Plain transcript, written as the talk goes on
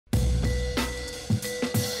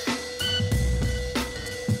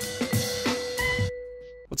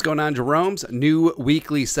What's going on, Jerome's new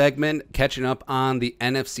weekly segment, catching up on the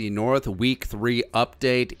NFC North Week 3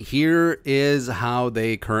 update. Here is how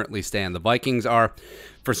they currently stand. The Vikings are,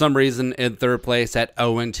 for some reason, in third place at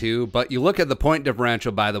 0-2, but you look at the point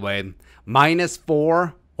differential, by the way,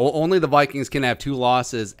 -4. Only the Vikings can have 2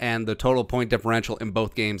 losses, and the total point differential in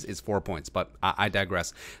both games is 4 points, but I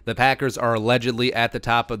digress. The Packers are allegedly at the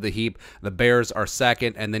top of the heap. The Bears are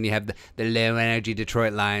second, and then you have the low-energy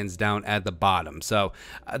Detroit Lions down at the bottom. So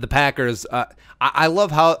the Packers, I love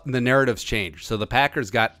how the narratives changed. So the Packers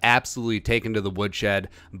got absolutely taken to the woodshed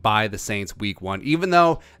by the Saints week 1, even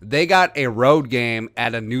though they got a road game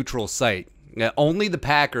at a neutral site. Only the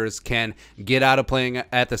Packers can get out of playing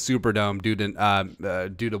at the Superdome due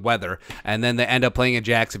to weather, and then they end up playing in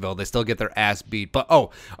Jacksonville. They still get their ass beat. But,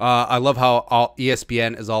 I love how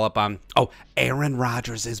ESPN is all up on, Aaron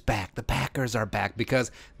Rodgers is back. The Packers are back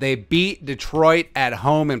because they beat Detroit at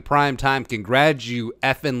home in prime time.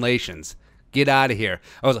 Congratulations. Get out of here.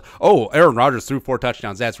 I was like, Aaron Rodgers threw 4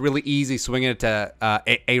 touchdowns. That's really easy swinging it to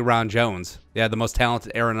Aaron Jones. Yeah, the most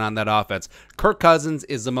talented Aaron on that offense. Kirk Cousins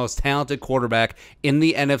is the most talented quarterback in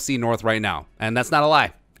the NFC North right now. And that's not a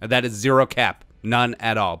lie. That is zero cap. None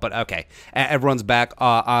at all. But okay, everyone's back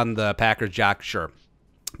on the Packers jock, sure.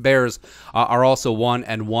 Bears are also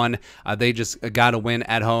 1-1. They just got a win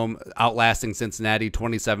at home, outlasting Cincinnati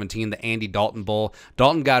 2017, the Andy Dalton Bowl.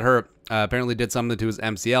 Dalton got hurt. Apparently did something to his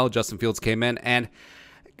MCL. Justin Fields came in, and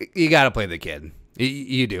you got to play the kid.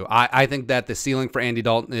 You do. I think that the ceiling for Andy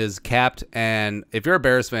Dalton is capped, and if you're a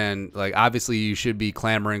Bears fan, like, obviously you should be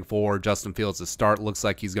clamoring for Justin Fields to start. Looks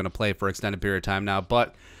like he's going to play for an extended period of time now,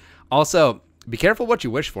 but also be careful what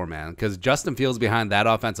you wish for, man, because Justin Fields behind that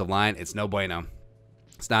offensive line, it's no bueno.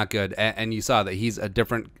 It's not good, and you saw that he's a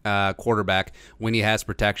different quarterback when he has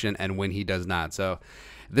protection and when he does not. So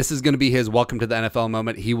this is going to be his welcome to the NFL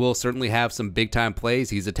moment. He will certainly have some big-time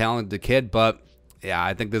plays. He's a talented kid, but yeah,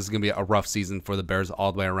 I think this is going to be a rough season for the Bears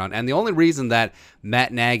all the way around. And the only reason that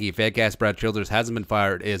Matt Nagy, fake-ass Brad Childers, hasn't been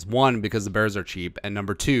fired is, 1, because the Bears are cheap, and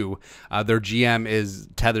number 2, their GM is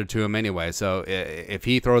tethered to him anyway. So if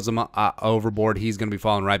he throws them overboard, he's going to be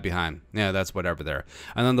falling right behind. Yeah, that's whatever there.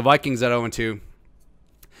 And then the Vikings at 0-2.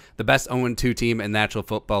 The best 0-2 team in National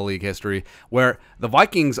Football League history, where the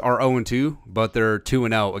Vikings are 0-2, but they're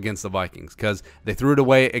 2-0 against the Vikings because they threw it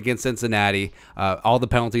away against Cincinnati. All the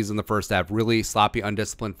penalties in the first half, really sloppy,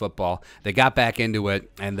 undisciplined football. They got back into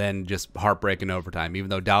it, and then just heartbreaking overtime, even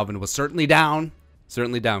though Dalvin was certainly down.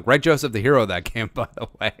 Greg Joseph, the hero of that game, by the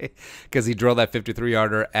way, because he drilled that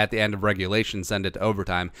 53-yarder at the end of regulation, send it to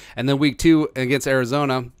overtime. And then week 2 against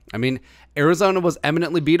Arizona, I mean, Arizona was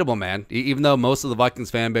eminently beatable, man. Even though most of the Vikings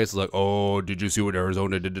fan base is like, oh, did you see what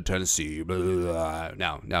Arizona did to Tennessee? Blah, blah,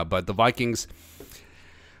 blah. No, but the Vikings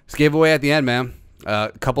just gave away at the end, man.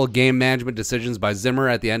 A couple of game management decisions by Zimmer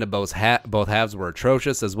at the end of both halves were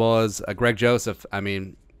atrocious, as well as Greg Joseph. I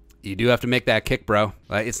mean, you do have to make that kick, bro.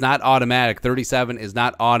 It's not automatic. 37 is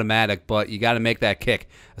not automatic, but you got to make that kick,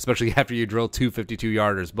 especially after you drill 2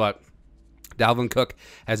 52-yarders. But Dalvin Cook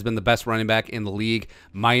has been the best running back in the league,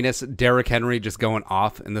 minus Derrick Henry just going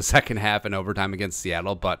off in the second half and overtime against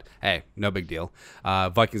Seattle. But, hey, no big deal.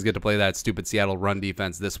 Vikings get to play that stupid Seattle run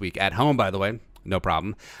defense this week at home, by the way. No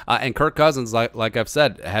problem. And Kirk Cousins, like I've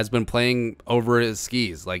said, has been playing over his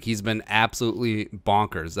skis. Like, he's been absolutely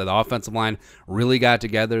bonkers. The offensive line really got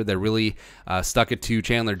together. They really stuck it to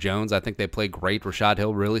Chandler Jones. I think they played great. Rashad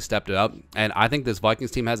Hill really stepped it up. And I think this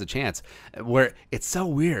Vikings team has a chance. Where it's so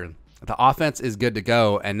weird. The offense is good to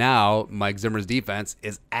go, and now Mike Zimmer's defense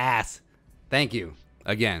is ass. Thank you.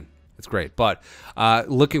 Again, it's great. But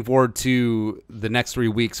looking forward to the next 3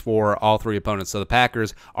 weeks for all 3 opponents. So the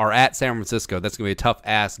Packers are at San Francisco. That's going to be a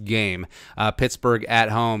tough-ass game. Pittsburgh at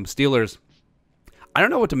home. Steelers, I don't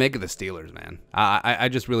know what to make of the Steelers, man. I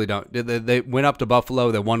just really don't. They went up to Buffalo.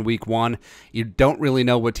 They won week 1. You don't really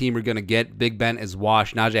know what team you're going to get. Big Ben is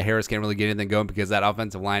washed. Najee Harris can't really get anything going because that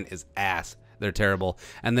offensive line is ass. They're terrible.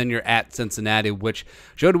 And then you're at Cincinnati, which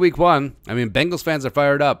showed week 1. I mean, Bengals fans are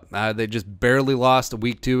fired up. They just barely lost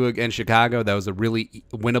week 2 against Chicago. That was a really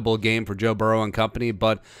winnable game for Joe Burrow and company,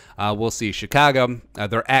 but we'll see. Chicago,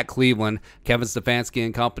 they're at Cleveland. Kevin Stefanski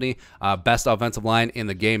and company, best offensive line in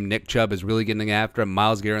the game. Nick Chubb is really getting after him.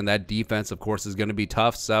 Myles Garrett, that defense, of course, is going to be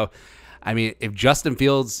tough. So, I mean, if Justin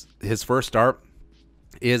Fields, his first start,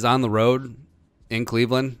 is on the road in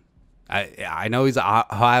Cleveland, I know he's an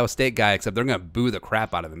Ohio State guy, except they're going to boo the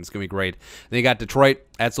crap out of him. It's going to be great. Then you got Detroit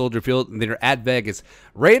at Soldier Field, and then you're at Vegas.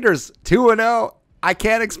 Raiders 2-0. I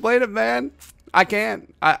can't explain it, man. I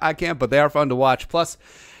can't, but they are fun to watch. Plus,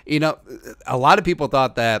 you know, a lot of people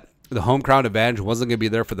thought that the home crowd advantage wasn't going to be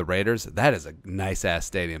there for the Raiders. That is a nice-ass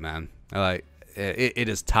stadium, man. Like, it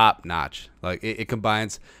is top notch. Like it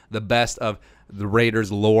combines the best of the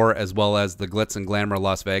Raiders lore as well as the glitz and glamour of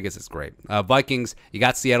Las Vegas. It's great. Vikings, you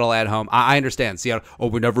got Seattle at home. I understand Seattle. Oh,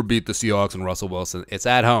 we never beat the Seahawks and Russell Wilson. It's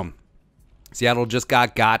at home. Seattle just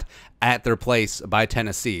got at their place by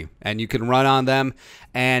Tennessee, and you can run on them.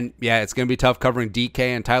 And, yeah, it's going to be tough covering DK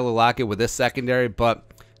and Tyler Lockett with this secondary, but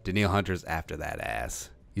Danielle Hunter's after that ass.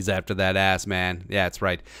 He's after that ass, man. Yeah, that's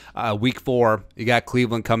right. Week 4, you got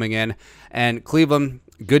Cleveland coming in, and Cleveland,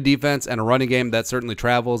 good defense and a running game that certainly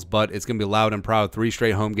travels, but it's going to be loud and proud. 3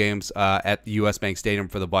 straight home games at the U.S. Bank Stadium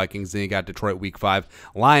for the Vikings. Then you got Detroit Week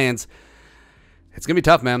 5. Lions, it's going to be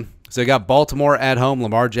tough, man. So you got Baltimore at home,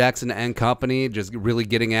 Lamar Jackson and company, just really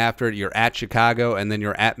getting after it. You're at Chicago, and then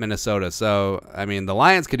you're at Minnesota. So, I mean, the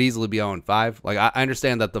Lions could easily be 0-5. Like, I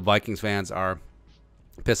understand that the Vikings fans are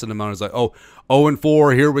pissing them on. It's like, oh,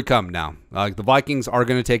 0-4, here we come now. Like, the Vikings are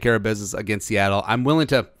going to take care of business against Seattle. I'm willing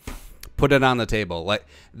to put it on the table. Like,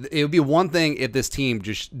 it would be one thing if this team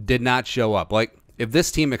just did not show up. Like, if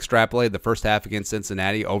this team extrapolated the first half against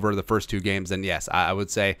Cincinnati over the first 2 games, then yes, I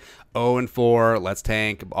would say 0-4, let's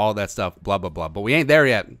tank, all that stuff, blah, blah, blah. But we ain't there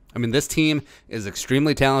yet. I mean, this team is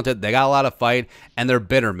extremely talented. They got a lot of fight, and they're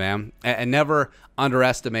bitter, man. And never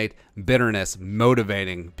underestimate bitterness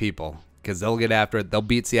motivating people, because they'll get after it. They'll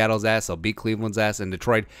beat Seattle's ass. They'll beat Cleveland's ass. And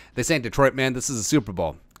Detroit, they say in Detroit, man, this is a Super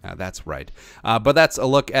Bowl. That's right. But that's a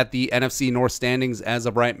look at the NFC North standings as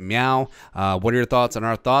of right meow. What are your thoughts on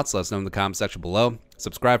our thoughts? Let us know in the comment section below.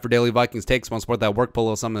 Subscribe for daily Vikings takes. Want to support that work, pull a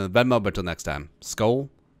little something in the Venmo. But until next time, Skol,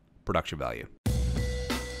 production value.